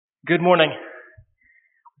Good morning.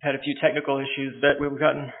 We've had a few technical issues that we've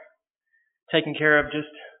gotten taken care of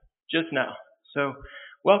just now. So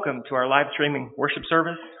welcome to our live streaming worship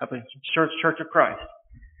service of the Church of Christ.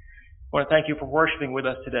 I want to thank you for worshiping with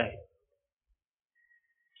us today.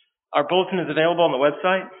 Our bulletin is available on the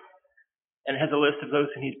website and has a list of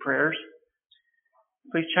those who need prayers.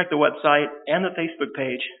 Please check the website and the Facebook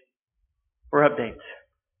page for updates.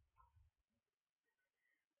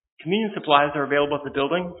 Communion supplies are available at the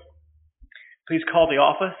building. Please call the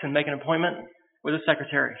office and make an appointment with a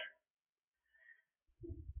secretary.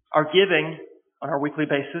 Our giving on our weekly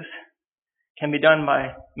basis can be done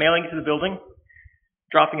by mailing it to the building,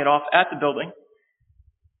 dropping it off at the building,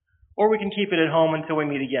 or we can keep it at home until we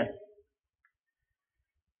meet again.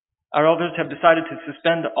 Our elders have decided to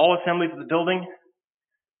suspend all assemblies at the building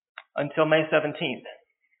until May 17th.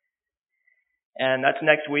 And that's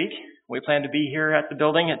next week. We plan to be here at the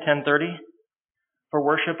building at 10:30 for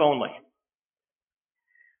worship only.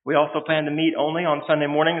 We also plan to meet only on Sunday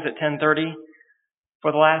mornings at 10:30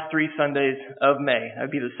 for the last 3 Sundays of May. That would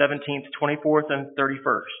be the 17th, 24th, and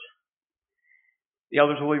 31st. The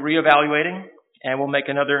elders will be reevaluating and will make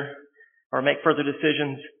further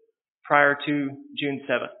decisions prior to June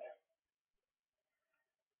 7th.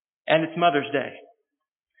 And it's Mother's Day.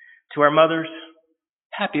 To our mothers,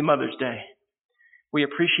 happy Mother's Day. We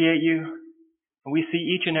appreciate you, and we see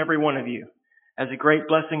each and every one of you as a great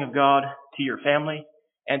blessing of God to your family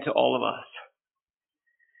and to all of us.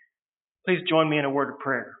 Please join me in a word of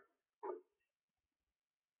prayer.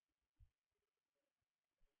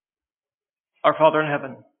 Our Father in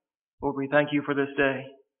heaven, Lord, we thank you for this day.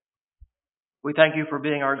 We thank you for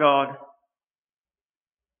being our God,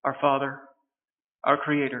 our Father, our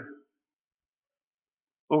Creator.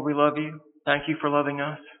 Lord, we love you. Thank you for loving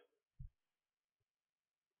us.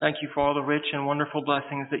 Thank you for all the rich and wonderful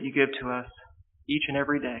blessings that you give to us each and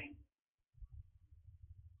every day.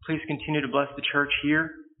 Please continue to bless the church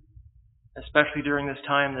here, especially during this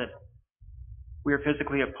time that we are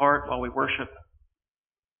physically apart while we worship.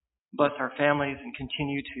 Bless our families and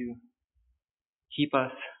continue to keep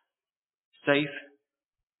us safe.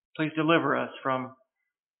 Please deliver us from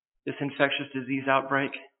this infectious disease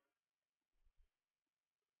outbreak.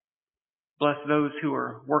 Bless those who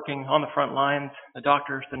are working on the front lines, the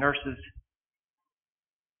doctors, the nurses,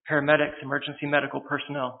 paramedics, emergency medical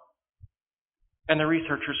personnel, and the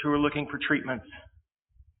researchers who are looking for treatments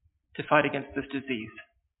to fight against this disease.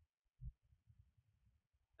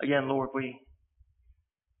 Again, Lord, we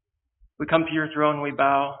come to your throne, we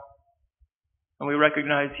bow, and we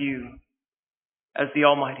recognize you as the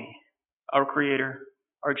Almighty, our Creator,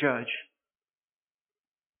 our Judge.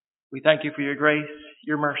 We thank you for your grace,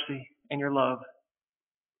 your mercy, and your love.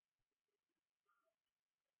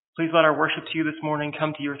 Please let our worship to you this morning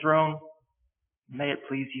come to your throne. May it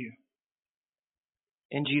please you.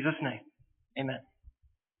 In Jesus' name, amen.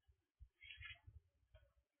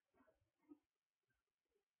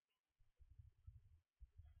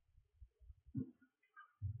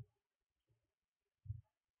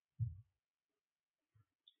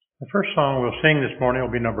 The first song we'll sing this morning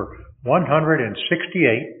will be number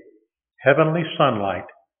 168, Heavenly Sunlight.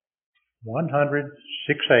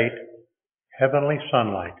 168, Heavenly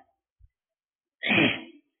Sunlight.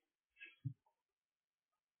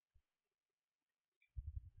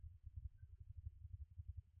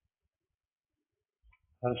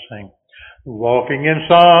 Let us sing. Walking in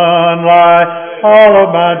sunlight, all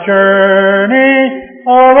of my journey,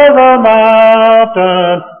 over the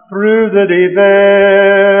mountain, through the deep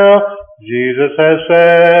vale. Jesus has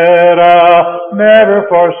said, I'll never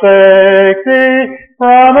forsake thee,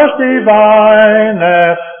 promise divine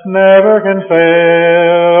that never can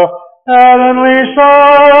fail. Heavenly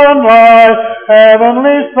sunlight,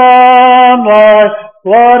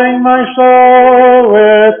 flooding my soul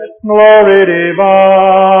with glory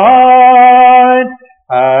divine.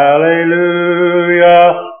 Hallelujah,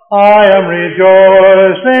 I am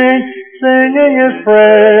rejoicing, singing his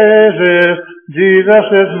praises, Jesus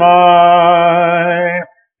is mine.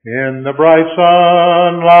 In the bright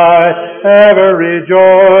sunlight, ever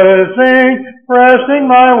rejoicing, pressing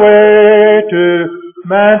my way to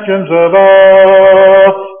mansions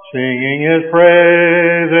above, singing his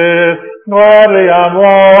praises, gladly I'm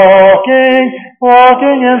walking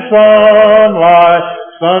in sunlight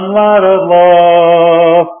of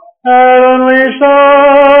love. Heavenly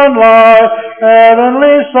sunlight,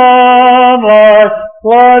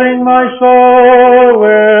 flooding my soul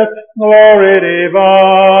with glory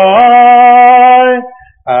divine.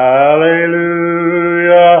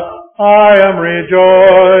 Hallelujah, I am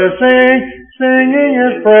rejoicing, singing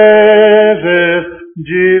his praises,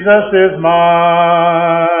 Jesus is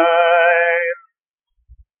mine.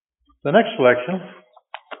 The next selection,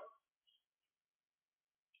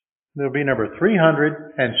 there'll be number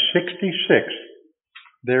 366.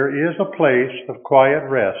 There is a place of quiet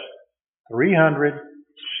rest.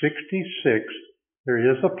 366. There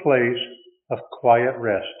is a place of quiet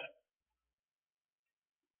rest.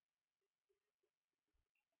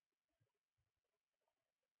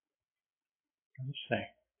 Let's sing.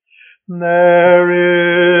 There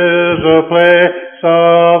is a place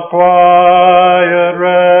of quiet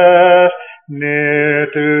rest near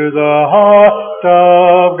to the heart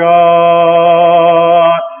of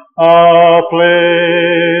God, a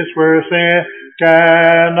place where sin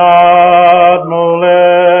cannot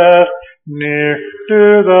molest, near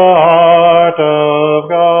to the heart of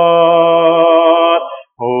God.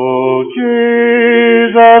 O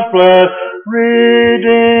Jesus, blessed Redeemer,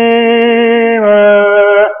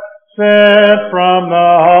 sent from the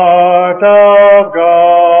heart of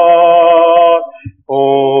God,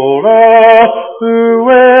 hold us who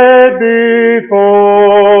wait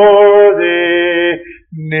before thee,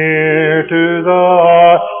 near to the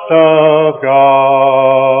heart of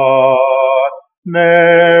God.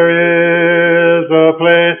 There is a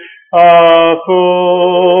place of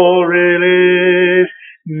full release,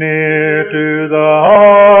 near to the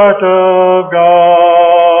heart of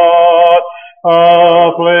God,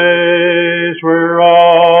 a place where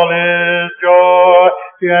all is joy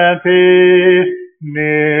and peace,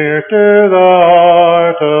 near to the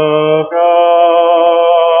heart of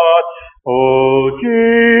God. O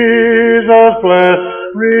Jesus, blessed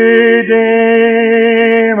Redeemer,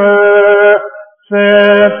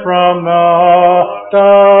 sent from the heart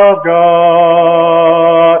of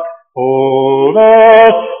God, hold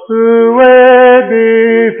us who wait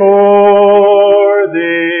before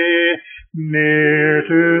thee, near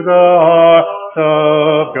to the heart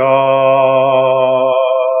of God.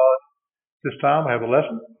 This time I have a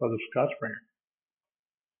lesson for the Scott Springer.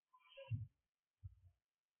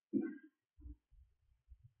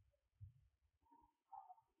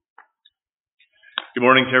 Good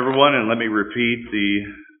morning to everyone, and let me repeat the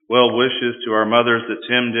well wishes to our mothers that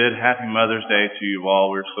Tim did. Happy Mother's Day to you all.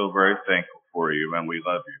 We're so very thankful for you, and we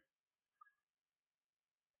love you.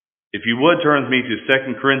 If you would turn with me to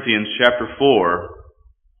 2 Corinthians chapter 4,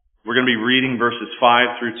 we're going to be reading verses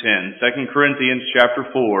 5 through 10. 2 Corinthians chapter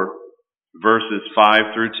 4, verses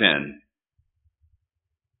 5 through 10.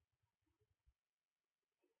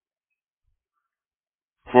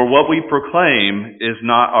 For what we proclaim is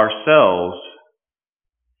not ourselves,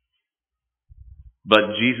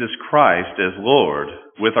 but Jesus Christ as Lord,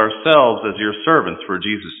 with ourselves as your servants for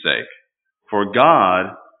Jesus' sake. For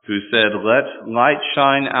God, who said, "Let light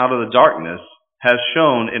shine out of the darkness," has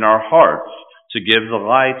shone in our hearts to give the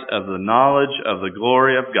light of the knowledge of the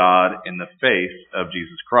glory of God in the face of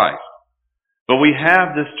Jesus Christ. But we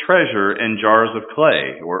have this treasure in jars of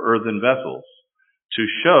clay, or earthen vessels, to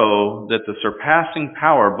show that the surpassing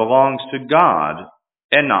power belongs to God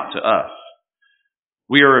and not to us.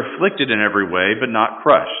 We are afflicted in every way, but not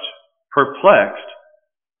crushed, perplexed,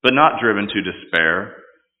 but not driven to despair,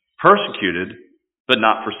 persecuted, but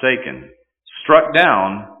not forsaken, struck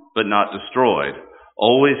down, but not destroyed,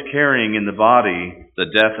 always carrying in the body the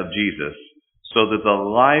death of Jesus, so that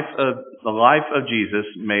the life of Jesus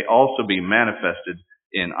may also be manifested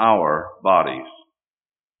in our bodies.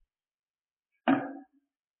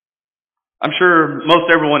 I'm sure most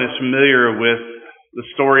everyone is familiar with the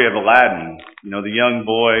story of Aladdin. You know, the young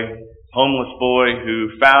boy, homeless boy who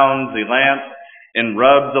found the lamp and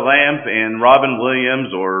rubbed the lamp, and Robin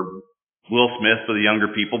Williams, or Will Smith for the younger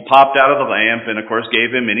people, popped out of the lamp and, of course,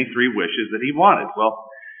 gave him any 3 wishes that he wanted. Well,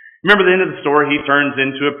 remember the end of the story, he turns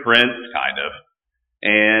into a prince, kind of.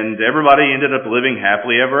 And everybody ended up living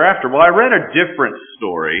happily ever after. Well, I read a different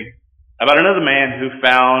story about another man who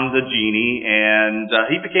found the genie, and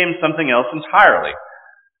he became something else entirely.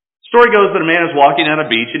 Story goes that a man is walking on a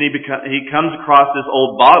beach, and he comes across this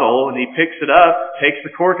old bottle, and he picks it up, takes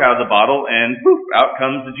the cork out of the bottle, and poof, out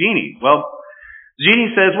comes the genie. Well, the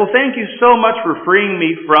genie says, "Well, thank you so much for freeing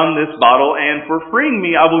me from this bottle, and for freeing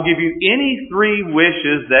me, I will give you any 3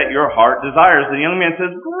 wishes that your heart desires." The young man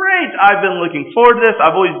says, "Great, I've been looking forward to this.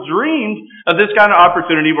 I've always dreamed of this kind of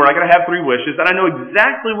opportunity where I can have 3 wishes, and I know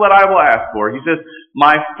exactly what I will ask for." He says,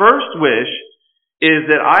 "My first wish is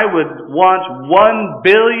that I would want $1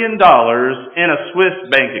 billion in a Swiss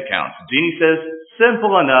bank account." The genie says,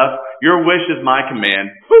 "Simple enough. Your wish is my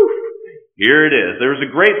command." Poof! Here it is. There's a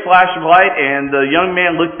great flash of light, and the young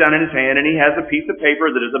man looks down in his hand, and he has a piece of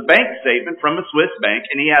paper that is a bank statement from a Swiss bank,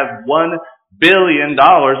 and he has $1 billion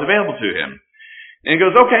available to him. And he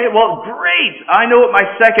goes, okay, well, great. I know what my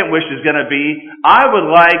second wish is going to be. I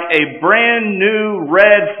would like a brand new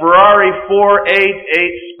red Ferrari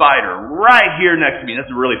 488 Spider right here next to me.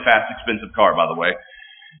 That's a really fast, expensive car, by the way.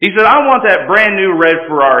 He said, I want that brand new red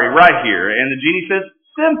Ferrari right here. And the genie says,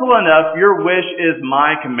 simple enough. Your wish is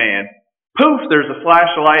my command. Poof, there's a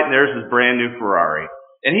flashlight and there's his brand new Ferrari.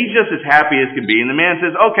 And he's just as happy as can be. And the man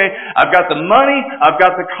says, okay, I've got the money, I've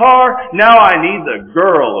got the car, now I need the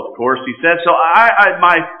girl, of course, he said. So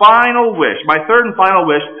my final wish, my third and final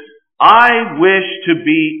wish, I wish to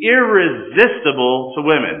be irresistible to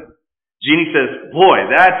women. Genie says, boy,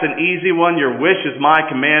 that's an easy one. Your wish is my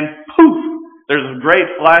command. Poof! There's a great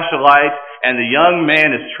flash of light, and the young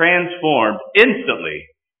man is transformed instantly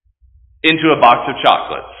into a box of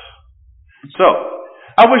chocolates. So,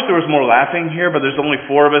 I wish there was more laughing here, but there's only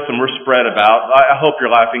 4 of us and we're spread about. I hope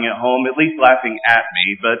you're laughing at home, at least laughing at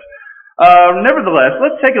me. But nevertheless,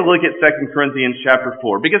 let's take a look at 2 Corinthians chapter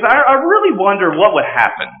 4, because I really wonder what would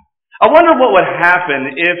happen. I wonder what would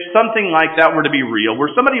happen if something like that were to be real,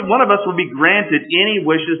 where one of us would be granted any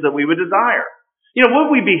wishes that we would desire.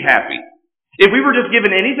 Would we be happy? If we were just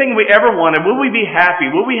given anything we ever wanted, would we be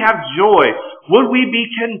happy? Would we have joy? Would we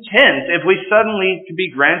be content if we suddenly could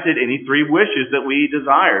be granted any 3 wishes that we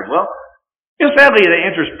desired? Well, sadly, the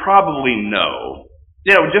answer is probably no.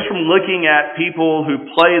 Just from looking at people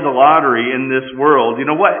who play the lottery in this world,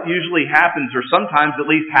 what usually happens, or sometimes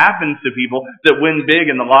at least happens to people that win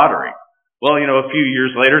big in the lottery? Well, a few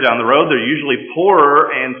years later down the road, they're usually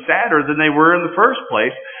poorer and sadder than they were in the first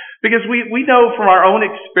place. Because we know from our own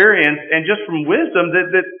experience and just from wisdom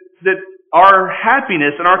that our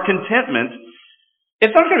happiness and our contentment,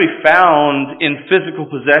 it's not going to be found in physical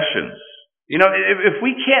possessions. If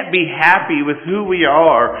we can't be happy with who we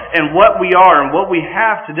are and what we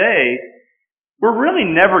have today, we're really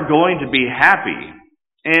never going to be happy.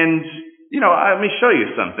 And, let me show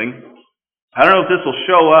you something. I don't know if this will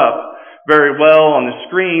show up very well on the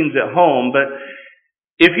screens at home, but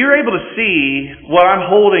if you're able to see what I'm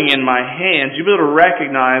holding in my hands, you'll be able to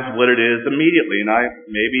recognize what it is immediately. And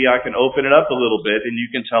maybe I can open it up a little bit and you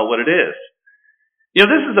can tell what it is.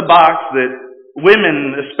 This is a box that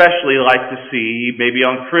women especially like to see, maybe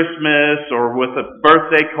on Christmas or with a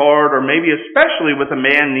birthday card, or maybe especially with a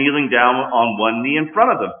man kneeling down on one knee in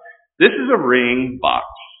front of them. This is a ring box.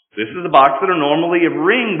 This is a box that normally a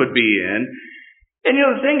ring would be in. And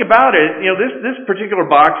the thing about it, this particular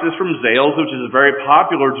box is from Zales, which is a very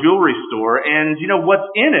popular jewelry store, and what's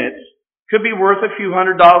in it could be worth a few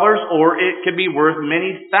 $100s, or it could be worth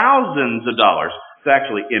many thousands of dollars. It's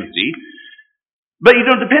actually empty. But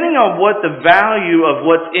depending on what the value of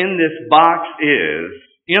what's in this box is,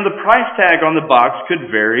 the price tag on the box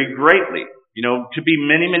could vary greatly. Could be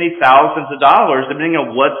many, many thousands of dollars depending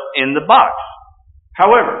on what's in the box.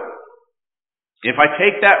 However, if I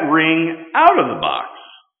take that ring out of the box,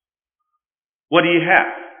 what do you have?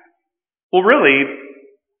 Well, really,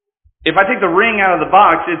 if I take the ring out of the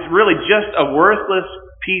box, it's really just a worthless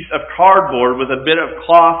piece of cardboard with a bit of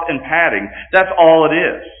cloth and padding. That's all it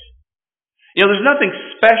is. There's nothing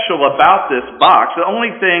special about this box. The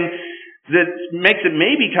only thing that makes it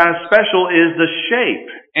maybe kind of special is the shape,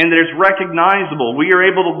 and that it's recognizable. We are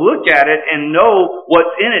able to look at it and know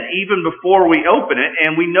what's in it even before we open it,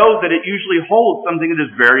 and we know that it usually holds something that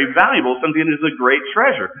is very valuable, something that is a great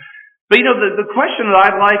treasure. But the question that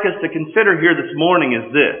I'd like us to consider here this morning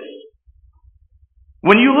is this.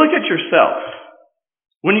 When you look at yourself,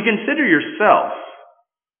 when you consider yourself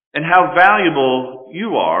and how valuable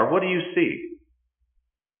you are, what do you see?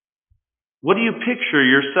 What do you picture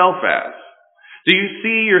yourself as? Do you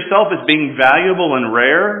see yourself as being valuable and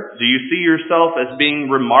rare? Do you see yourself as being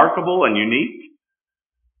remarkable and unique?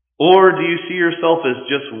 Or do you see yourself as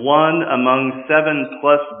just one among 7+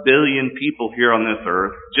 billion people here on this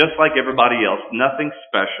earth, just like everybody else, nothing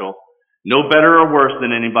special, no better or worse than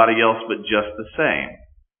anybody else, but just the same?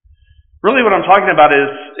 Really what I'm talking about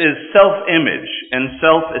is self-image and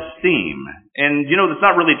self-esteem. And, that's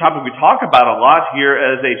not really a topic we talk about a lot here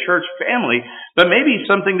as a church family, but maybe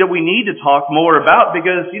something that we need to talk more about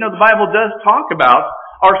because, the Bible does talk about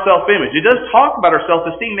our self-image. It does talk about our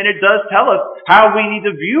self-esteem, and it does tell us how we need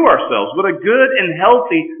to view ourselves, what a good and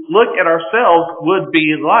healthy look at ourselves would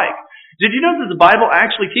be like. Did you know that the Bible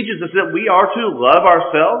actually teaches us that we are to love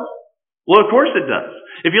ourselves? Well, of course it does.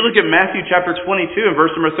 If you look at Matthew chapter 22 and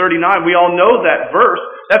verse number 39, we all know that verse.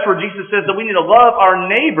 That's where Jesus says that we need to love our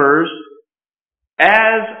neighbors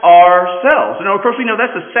as ourselves. And of course we know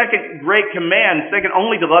that's the second great command, second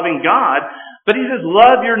only to loving God. But he says,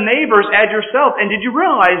 love your neighbors as yourself. And did you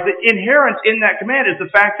realize that inherent in that command is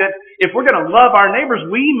the fact that if we're going to love our neighbors,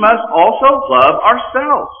 we must also love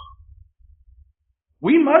ourselves.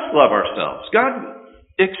 We must love ourselves. God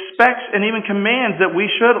expects and even commands that we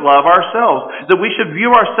should love ourselves, that we should view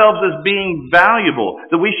ourselves as being valuable,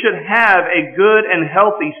 that we should have a good and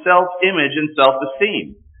healthy self-image and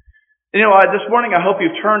self-esteem. This morning I hope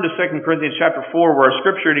you've turned to 2 Corinthians chapter 4 where our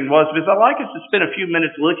scripture reading was, because I'd like us to spend a few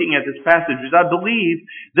minutes looking at this passage, because I believe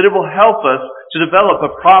that it will help us to develop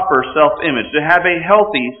a proper self-image, to have a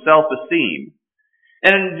healthy self-esteem.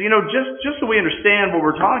 And, just so we understand what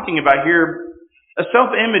we're talking about here, a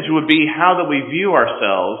self-image would be how that we view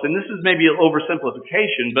ourselves, and this is maybe an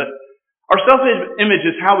oversimplification, but our self-image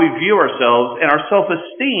is how we view ourselves, and our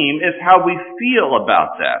self-esteem is how we feel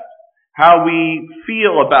about that. How we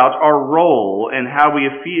feel about our role and how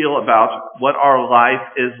we feel about what our life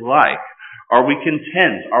is like. Are we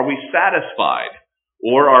content? Are we satisfied?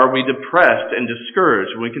 Or are we depressed and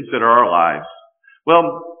discouraged when we consider our lives?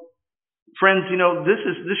 Well, friends,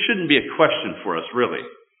 this shouldn't be a question for us, really.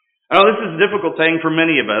 I know this is a difficult thing for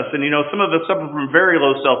many of us, and some of us suffer from very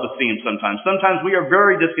low self-esteem sometimes. Sometimes we are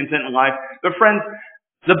very discontent in life. But friends,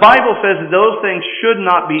 the Bible says that those things should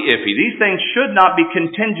not be iffy. These things should not be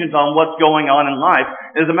contingent on what's going on in life.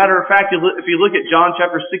 As a matter of fact, if you look at John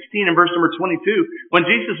chapter 16 and verse number 22, when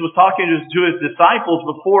Jesus was talking to his disciples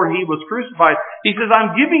before he was crucified, he says,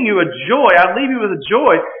 I'm giving you a joy. I leave you with a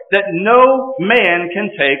joy that no man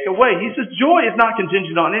can take away. He says joy is not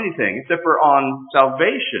contingent on anything except for on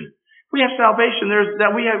salvation. We have salvation.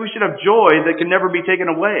 We should have joy that can never be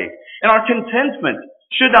taken away. And our contentment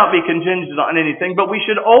should not be contingent on anything, but we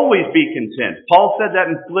should always be content. Paul said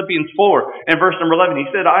that in Philippians 4 and verse number 11.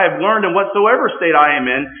 He said, I have learned in whatsoever state I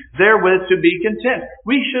am in, therewith to be content.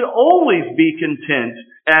 We should always be content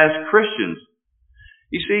as Christians.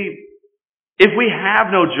 You see, if we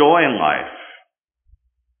have no joy in life,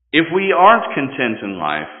 if we aren't content in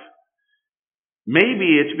life,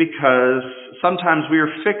 maybe it's because sometimes we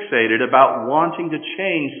are fixated about wanting to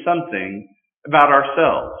change something about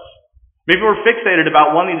ourselves. Maybe we're fixated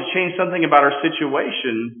about wanting to change something about our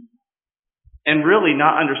situation and really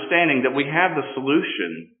not understanding that we have the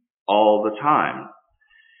solution all the time.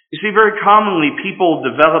 You see, very commonly people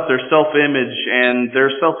develop their self-image and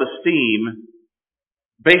their self-esteem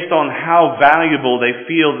based on how valuable they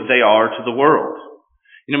feel that they are to the world.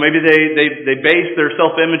 Maybe they base their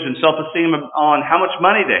self-image and self-esteem on how much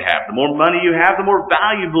money they have. The more money you have, the more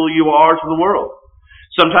valuable you are to the world.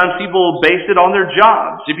 Sometimes people base it on their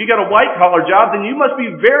jobs. If you got a white-collar job, then you must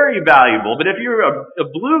be very valuable. But if you're a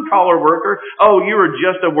blue-collar worker, you are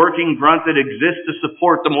just a working grunt that exists to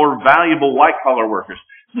support the more valuable white-collar workers.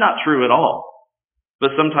 It's not true at all.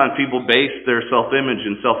 But sometimes people base their self-image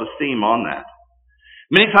and self-esteem on that.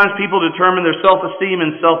 Many times people determine their self-esteem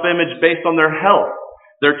and self-image based on their health,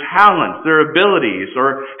 their talents, their abilities,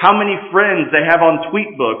 or how many friends they have on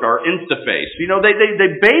Tweetbook or Instaface. They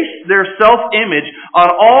base their self-image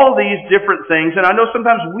on all these different things. And I know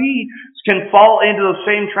sometimes we can fall into those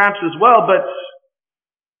same traps as well, but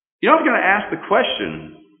I'm going to ask the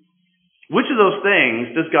question, which of those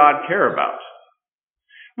things does God care about?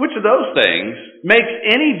 Which of those things makes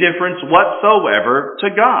any difference whatsoever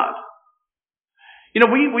to God?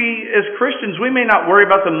 We as Christians, we may not worry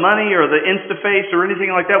about the money or the Instaface or anything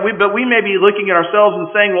like that, but we may be looking at ourselves and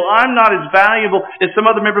saying, well, I'm not as valuable as some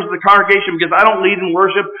other members of the congregation because I don't lead in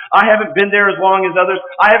worship. I haven't been there as long as others.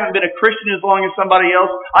 I haven't been a Christian as long as somebody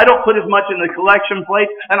else. I don't put as much in the collection plate,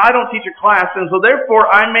 and I don't teach a class, and so therefore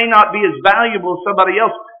I may not be as valuable as somebody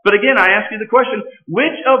else. But again, I ask you the question,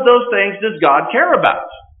 which of those things does God care about?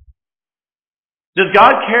 Does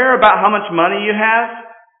God care about how much money you have?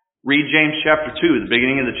 Read James chapter 2, at the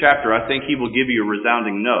beginning of the chapter. I think he will give you a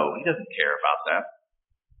resounding no. He doesn't care about that.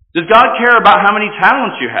 Does God care about how many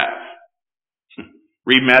talents you have?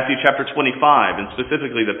 Read Matthew chapter 25, and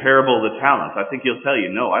specifically the parable of the talents. I think he'll tell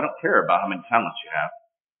you, no, I don't care about how many talents you have.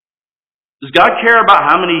 Does God care about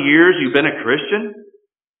how many years you've been a Christian?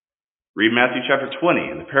 Read Matthew chapter 20,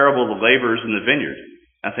 and the parable of the laborers in the vineyard.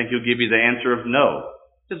 I think he'll give you the answer of no.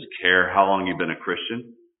 He doesn't care how long you've been a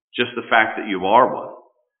Christian, just the fact that you are one.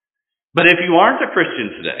 But if you aren't a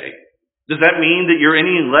Christian today, does that mean that you're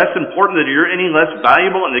any less important, that you're any less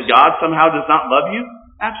valuable, and that God somehow does not love you?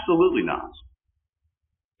 Absolutely not.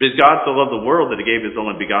 Because God so loved the world that he gave his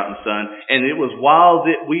only begotten Son, and it was while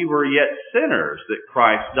that we were yet sinners that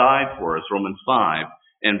Christ died for us, Romans 5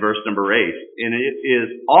 and verse number 8. And it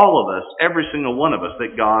is all of us, every single one of us,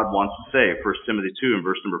 that God wants to save, 1 Timothy 2 and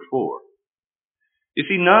verse number 4. You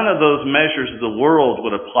see, none of those measures the world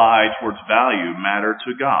would apply towards value matter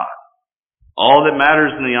to God. All that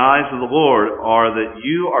matters in the eyes of the Lord are that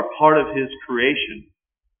you are part of his creation.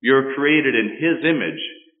 You're created in his image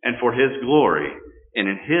and for his glory.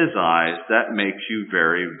 And in his eyes, that makes you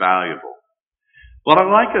very valuable. Well,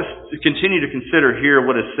 I'd like us to continue to consider here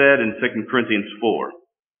what is said in 2 Corinthians 4.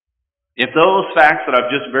 If those facts that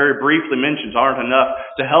I've just very briefly mentioned aren't enough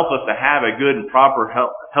to help us to have a good and proper,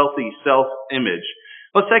 healthy self-image,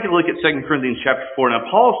 let's take a look at 2 Corinthians chapter 4. Now,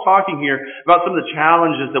 Paul's talking here about some of the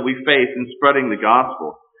challenges that we face in spreading the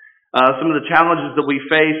gospel. Some of the challenges that we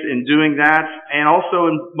face in doing that, and also,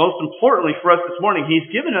 and most importantly for us this morning, he's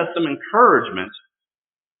given us some encouragement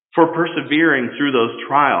for persevering through those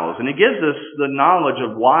trials. And he gives us the knowledge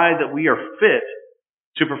of why that we are fit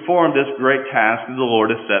to perform this great task that the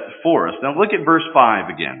Lord has set before us. Now look at verse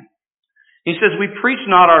 5 again. He says, "We preach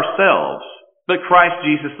not ourselves, but Christ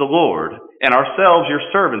Jesus the Lord, and ourselves your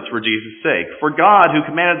servants for Jesus' sake. For God, who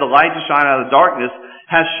commanded the light to shine out of the darkness,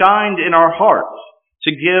 has shined in our hearts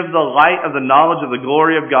to give the light of the knowledge of the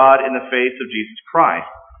glory of God in the face of Jesus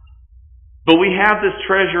Christ. But we have this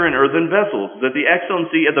treasure in earthen vessels, that the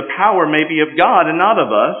excellency of the power may be of God and not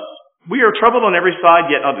of us. We are troubled on every side,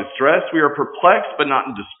 yet not distressed. We are perplexed, but not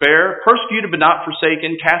in despair. Persecuted, but not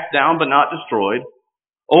forsaken. Cast down, but not destroyed.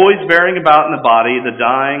 Always bearing about in the body the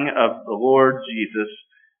dying of the Lord Jesus,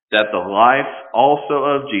 that the life also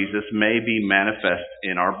of Jesus may be manifest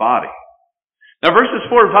in our body." Now verses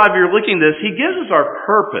 4 and 5, you're looking at this, he gives us our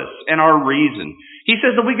purpose and our reason. He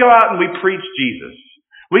says that we go out and we preach Jesus.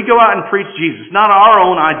 We go out and preach Jesus, not our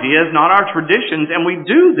own ideas, not our traditions, and we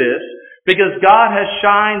do this because God has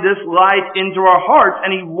shined this light into our hearts,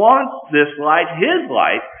 and he wants this light, his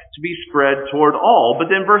light, to be spread toward all. But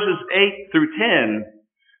then verses 8 through 10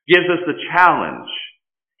 gives us the challenge.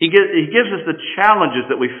 He gives us the challenges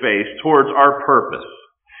that we face towards our purpose.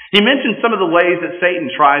 He mentions some of the ways that Satan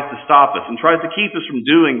tries to stop us and tries to keep us from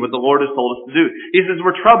doing what the Lord has told us to do. He says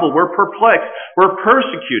we're troubled, we're perplexed, we're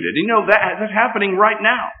persecuted. You know, that's happening right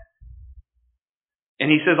now.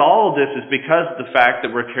 And he says all of this is because of the fact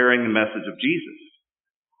that we're carrying the message of Jesus.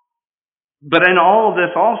 But in all of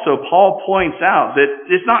this also, Paul points out that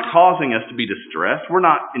it's not causing us to be distressed. We're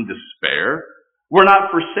not in despair. We're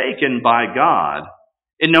not forsaken by God.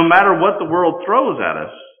 And no matter what the world throws at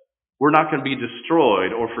us, we're not going to be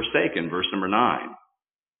destroyed or forsaken, verse number 9.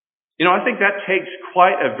 You know, I think that takes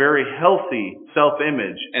quite a very healthy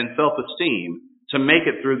self-image and self-esteem to make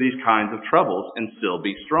it through these kinds of troubles and still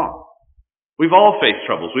be strong. We've all faced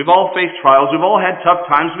troubles. We've all faced trials. We've all had tough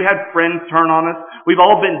times. We had friends turn on us. We've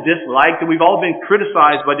all been disliked, and we've all been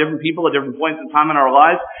criticized by different people at different points in time in our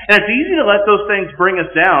lives. And it's easy to let those things bring us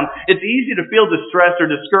down. It's easy to feel distressed or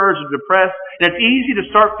discouraged or depressed. And it's easy to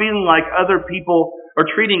start feeling like other people are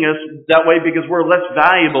treating us that way because we're less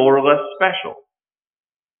valuable or less special.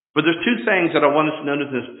 But there's two things that I want us to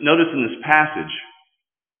notice in this passage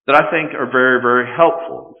that I think are very, very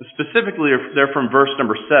helpful. Specifically, they're from verse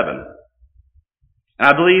number 7. And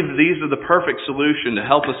I believe these are the perfect solution to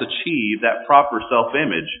help us achieve that proper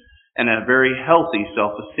self-image and a very healthy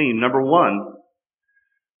self-esteem. Number 1,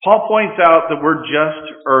 Paul points out that we're just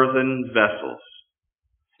earthen vessels.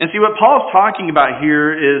 And see, what Paul's talking about here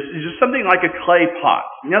is just something like a clay pot.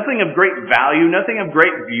 Nothing of great value, nothing of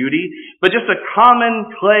great beauty, but just a common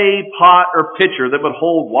clay pot or pitcher that would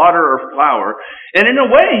hold water or flour. And in a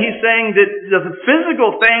way, he's saying that the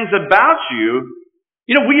physical things about you,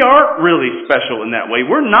 you know, we aren't really special in that way.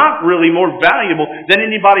 We're not really more valuable than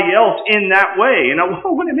anybody else in that way. And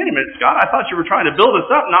wait a minute, Scott. I thought you were trying to build us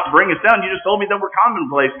up, not bring us down. You just told me that we're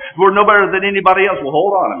commonplace. We're no better than anybody else. Well,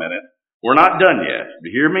 hold on a minute. We're not done yet.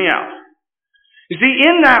 Hear me out. You see,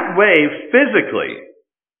 in that way, physically,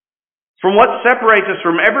 from what separates us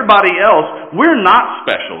from everybody else, we're not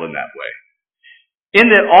special in that way. In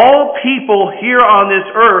that all people here on this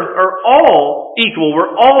earth are all equal.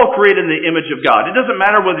 We're all created in the image of God. It doesn't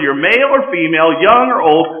matter whether you're male or female, young or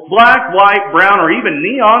old, black, white, brown, or even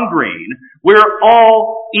neon green. We're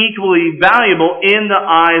all equally valuable in the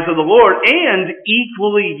eyes of the Lord and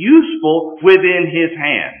equally useful within His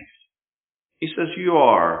hands. He says you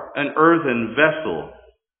are an earthen vessel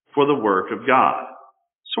for the work of God.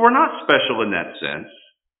 So we're not special in that sense,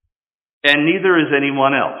 and neither is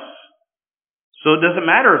anyone else. So it doesn't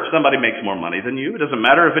matter if somebody makes more money than you. It doesn't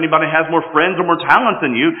matter if anybody has more friends or more talent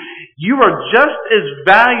than you. You are just as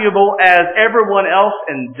valuable as everyone else,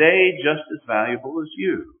 and they just as valuable as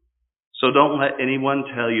you. So don't let anyone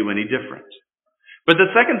tell you any different. But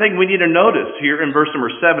the second thing we need to notice here in verse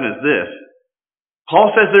number 7 is this.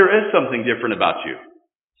 Paul says there is something different about you.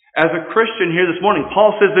 As a Christian here this morning,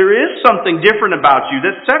 Paul says there is something different about you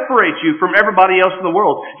that separates you from everybody else in the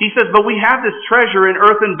world. He says, but we have this treasure in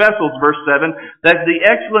earthen vessels, verse 7, that the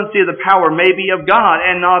excellency of the power may be of God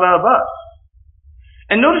and not of us.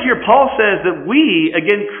 And notice here Paul says that we,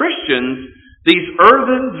 again Christians, these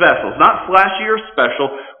earthen vessels, not flashy or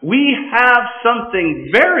special, we have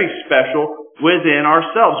something very special within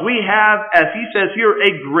ourselves. We have, as he says here,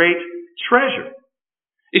 a great treasure.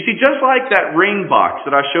 You see, just like that ring box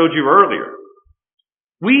that I showed you earlier,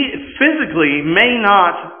 we physically may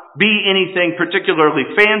not be anything particularly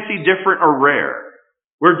fancy, different, or rare.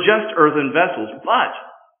 We're just earthen vessels. But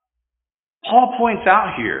Paul points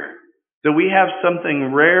out here that we have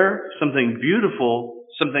something rare, something beautiful,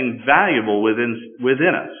 something valuable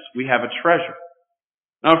within us. We have a treasure.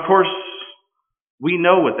 Now, of course, we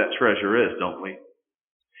know what that treasure is, don't we?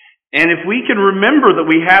 And if we can remember that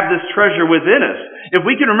we have this treasure within us, if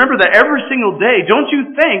we can remember that every single day, don't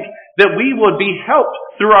you think that we would be helped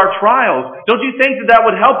through our trials? Don't you think that that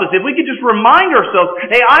would help us? If we could just remind ourselves,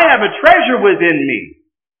 hey, I have a treasure within me.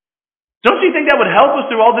 Don't you think that would help us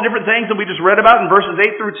through all the different things that we just read about in verses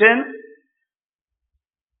 8 through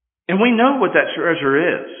 10? And we know what that treasure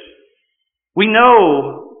is. We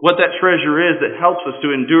know what that treasure is that helps us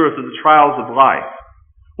to endure through the trials of life.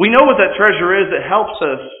 We know what that treasure is that helps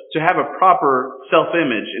us to have a proper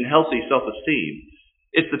self-image and healthy self-esteem.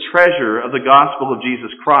 It's the treasure of the gospel of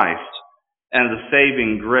Jesus Christ and the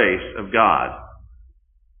saving grace of God.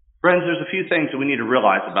 Friends, there's a few things that we need to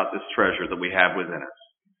realize about this treasure that we have within us.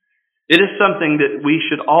 It is something that we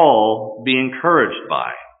should all be encouraged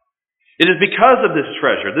by. It is because of this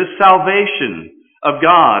treasure, this salvation of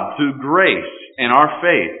God through grace and our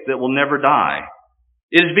faith that will never die.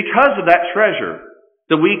 It is because of that treasure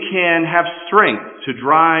that we can have strength to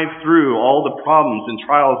drive through all the problems and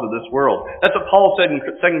trials of this world. That's what Paul said in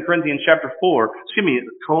 2 Corinthians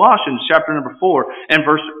Colossians chapter number 4 and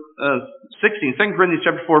verse 16. 2 Corinthians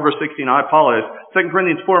chapter 4 verse 16, I apologize. 2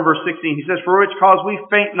 Corinthians 4 verse 16, he says, for which cause we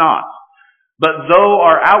faint not. But though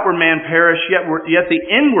our outward man perish, yet the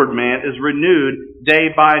inward man is renewed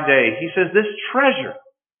day by day. He says this treasure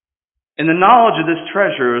and the knowledge of this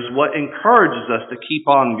treasure is what encourages us to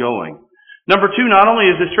keep on going. Number two, not only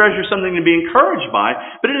is this treasure something to be encouraged by,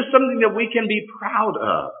 but it is something that we can be proud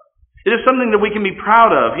of. It is something that we can be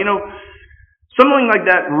proud of. You know, something like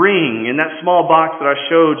that ring in that small box that I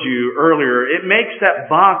showed you earlier, it makes that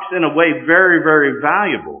box in a way very, very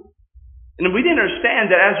valuable. And we need to understand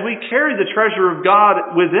that as we carry the treasure of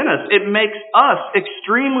God within us, it makes us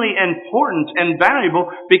extremely important and valuable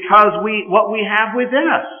because what we have within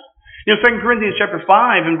us. You know, 2 Corinthians chapter 5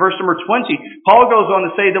 and verse number 20, Paul goes on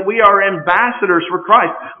to say that we are ambassadors for Christ.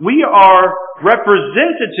 We are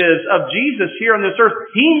representatives of Jesus here on this earth.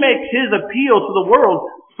 He makes his appeal to the world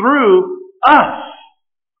through us.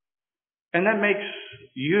 And that makes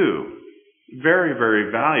you very, very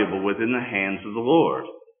valuable within the hands of the Lord.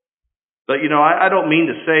 But, you know, I don't mean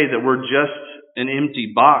to say that we're just an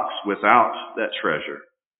empty box without that treasure.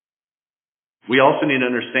 We also need to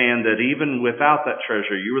understand that even without that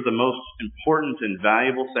treasure, you are the most important and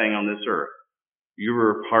valuable thing on this earth. You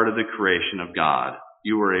are a part of the creation of God.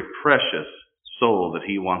 You are a precious soul that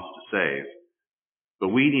he wants to save.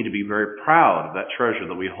 But we need to be very proud of that treasure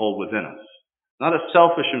that we hold within us. Not a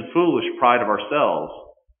selfish and foolish pride of ourselves,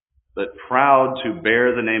 but proud to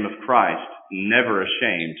bear the name of Christ, never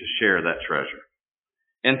ashamed to share that treasure.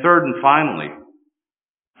 And third and finally,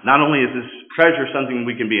 not only is this treasure something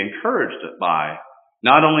we can be encouraged by,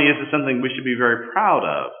 not only is it something we should be very proud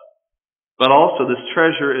of, but also this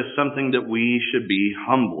treasure is something that we should be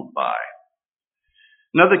humbled by.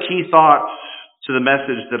 Another key thought to the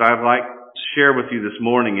message that I'd like to share with you this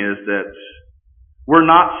morning is that we're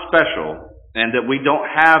not special and that we don't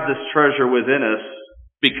have this treasure within us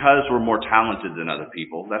because we're more talented than other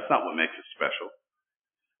people. That's not what makes us special.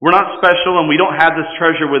 We're not special and we don't have this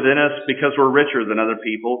treasure within us because we're richer than other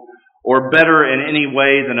people or better in any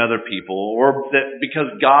way than other people or that because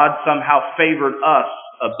God somehow favored us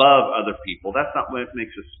above other people. That's not what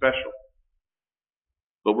makes us special.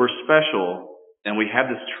 But we're special and we have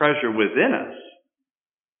this treasure within us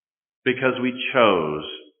because we chose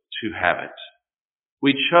to have it.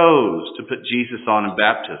 We chose to put Jesus on in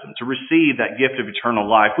baptism, to receive that gift of eternal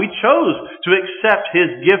life. We chose to accept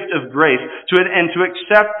his gift of grace and to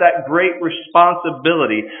accept that great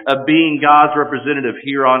responsibility of being God's representative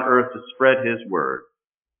here on earth to spread his word.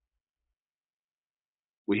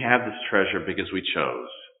 We have this treasure because we chose.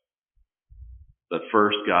 But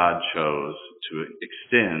first, God chose to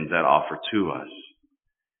extend that offer to us.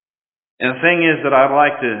 And the thing is that I'd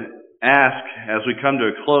like to ask as we come to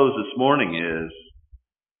a close this morning is,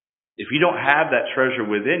 if you don't have that treasure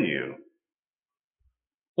within you,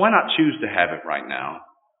 why not choose to have it right now?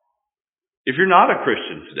 If you're not a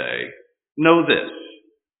Christian today, know this.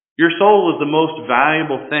 Your soul is the most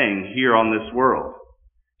valuable thing here on this world.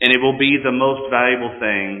 And it will be the most valuable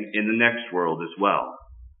thing in the next world as well.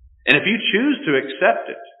 And if you choose to accept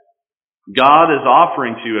it, God is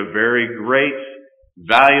offering to you a very great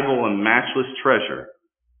valuable and matchless treasure,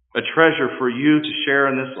 a treasure for you to share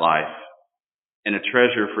in this life, and a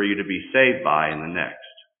treasure for you to be saved by in the next.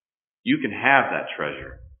 You can have that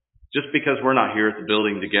treasure. Just because we're not here at the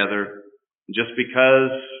building together, just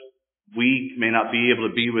because we may not be able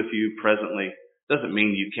to be with you presently, doesn't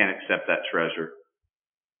mean you can't accept that treasure.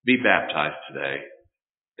 Be baptized today.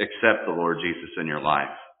 Accept the Lord Jesus in your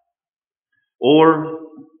life. Or,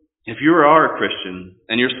 if you are a Christian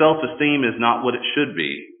and your self-esteem is not what it should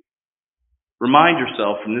be, remind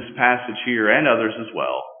yourself from this passage here and others as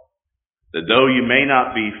well, that though you may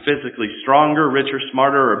not be physically stronger, richer,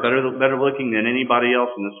 smarter, or better looking than anybody else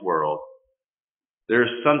in this world,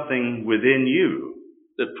 there's something within you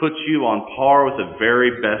that puts you on par with the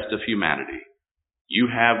very best of humanity. You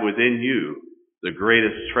have within you the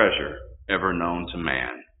greatest treasure ever known to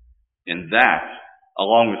man. And that,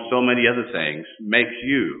 along with so many other things, makes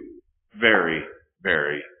you very,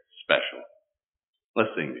 very special.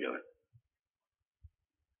 Let's sing together.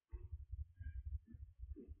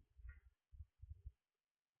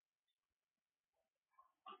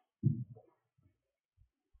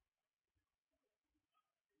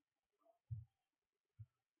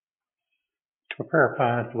 To prepare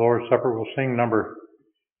pine for the Lord's Supper, we'll sing number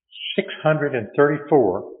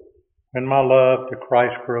 634, When My Love to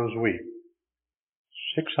Christ Grows Weak.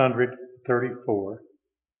 634,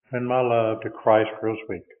 When My Love to Christ Grows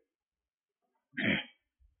Weak.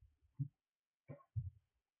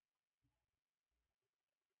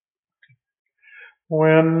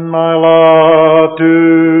 When my love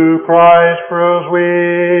to Christ grows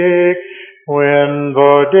weak, when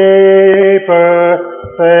for deeper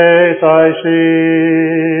faith I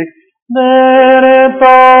seek, then in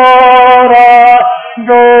thought I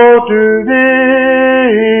go to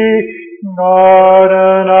Thee,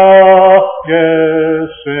 Garden of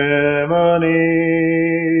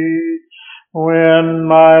Gethsemane. When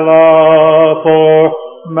my love for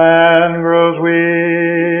man grows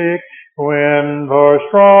weak, when for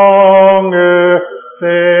stronger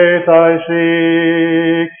faith I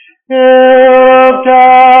seek, here of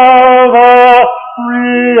Calvary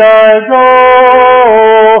I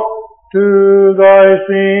go, to Thy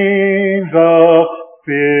scenes of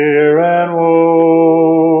fear and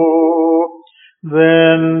woe.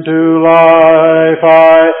 Then to life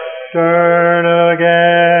I turn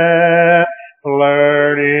again,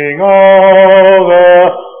 learning all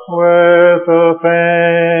the worth of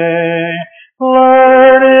pain,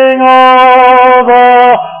 learning all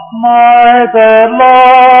the might that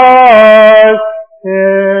lies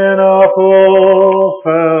in a full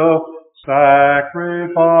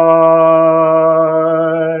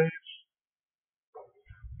self-sacrifice.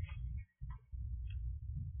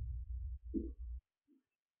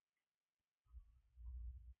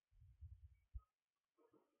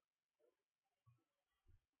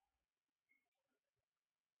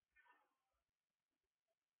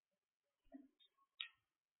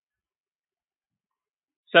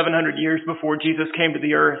 "700 years before Jesus came to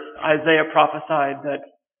the earth, Isaiah prophesied that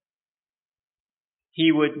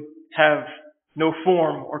He would have no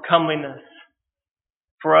form or comeliness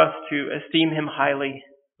for us to esteem Him highly,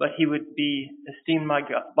 but He would be esteemed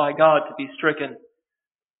by God to be stricken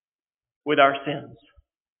with our sins."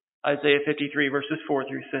 Isaiah 53 verses 4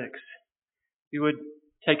 through 6. If you would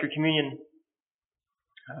take your communion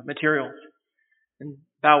materials and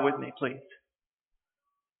bow with me, please.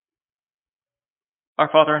 Our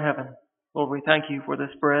Father in heaven, Lord, we thank You for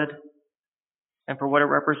this bread and for what it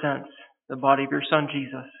represents, the body of Your Son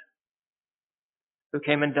Jesus, who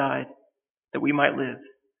came and died that we might live.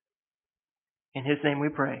 In His name we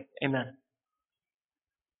pray. Amen.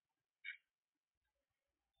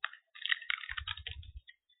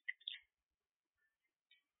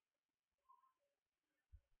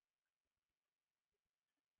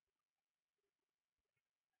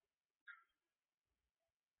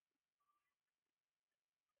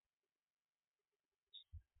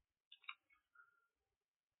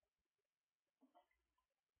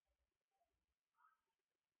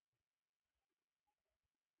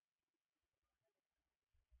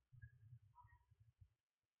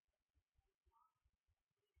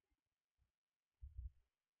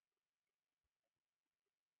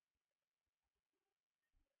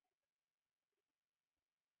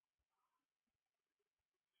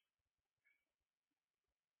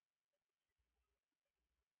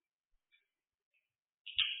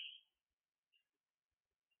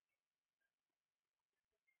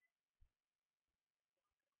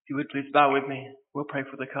 If you would please bow with me, we'll pray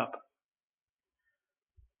for the cup.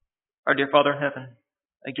 Our dear Father in heaven,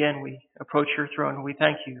 again we approach Your throne and we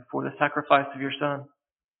thank You for the sacrifice of Your Son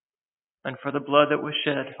and for the blood that was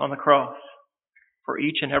shed on the cross. for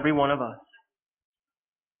each and every one of us.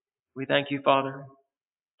 We thank you, Father.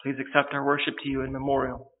 Please accept our worship to you in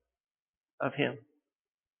memorial of him.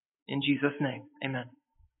 In Jesus' name, amen.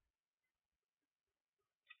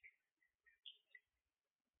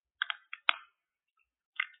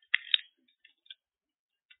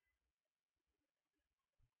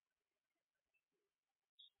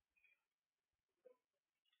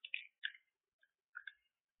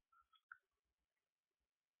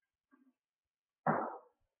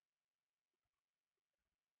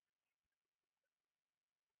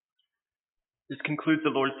 This concludes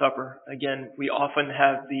the Lord's Supper. Again, we often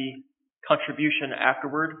have the contribution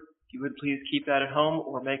afterward. If you would please keep that at home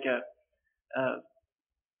or make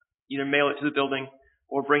either mail it to the building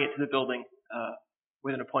or bring it to the building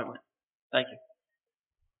with an appointment. Thank you.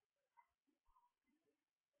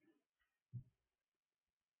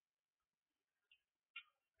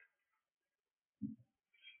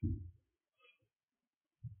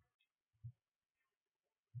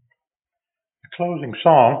 The closing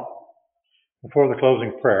song before the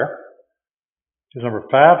closing prayer is number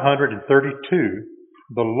 532.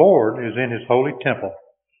 The Lord is in his holy temple.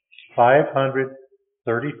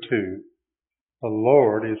 532. The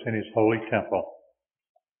Lord is in his holy temple.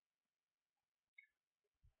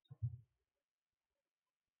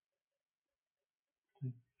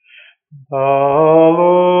 The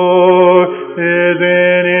Lord is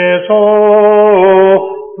in his holy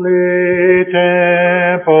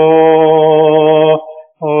temple.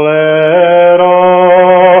 Let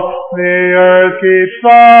all the earth keep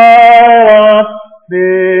silent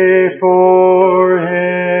before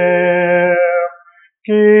him.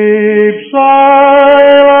 Keep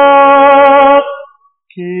silent.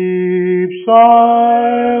 Keep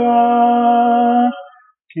silent.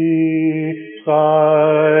 Keep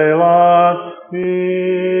silent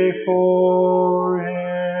before him.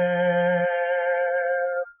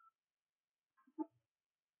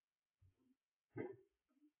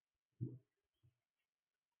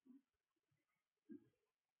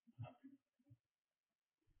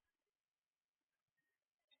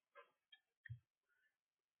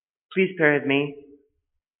 Please pray with me.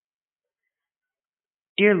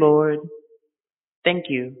 Dear Lord, thank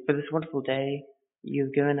you for this wonderful day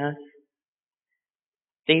you've given us.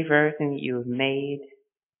 Thank you for everything that you have made.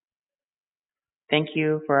 Thank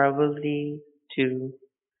you for our ability to,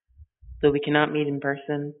 though we cannot meet in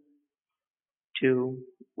person, to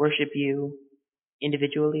worship you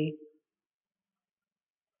individually.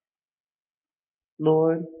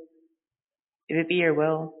 Lord, if it be your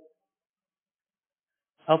will,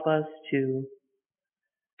 help us to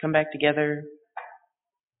come back together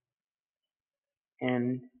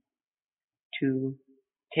and to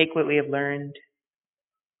take what we have learned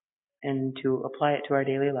and to apply it to our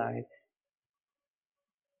daily lives.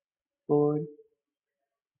 Lord,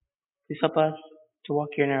 please help us to walk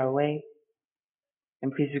your narrow way,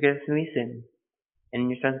 and please forgive us when we sin. And in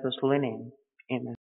your Son's most holy name, amen.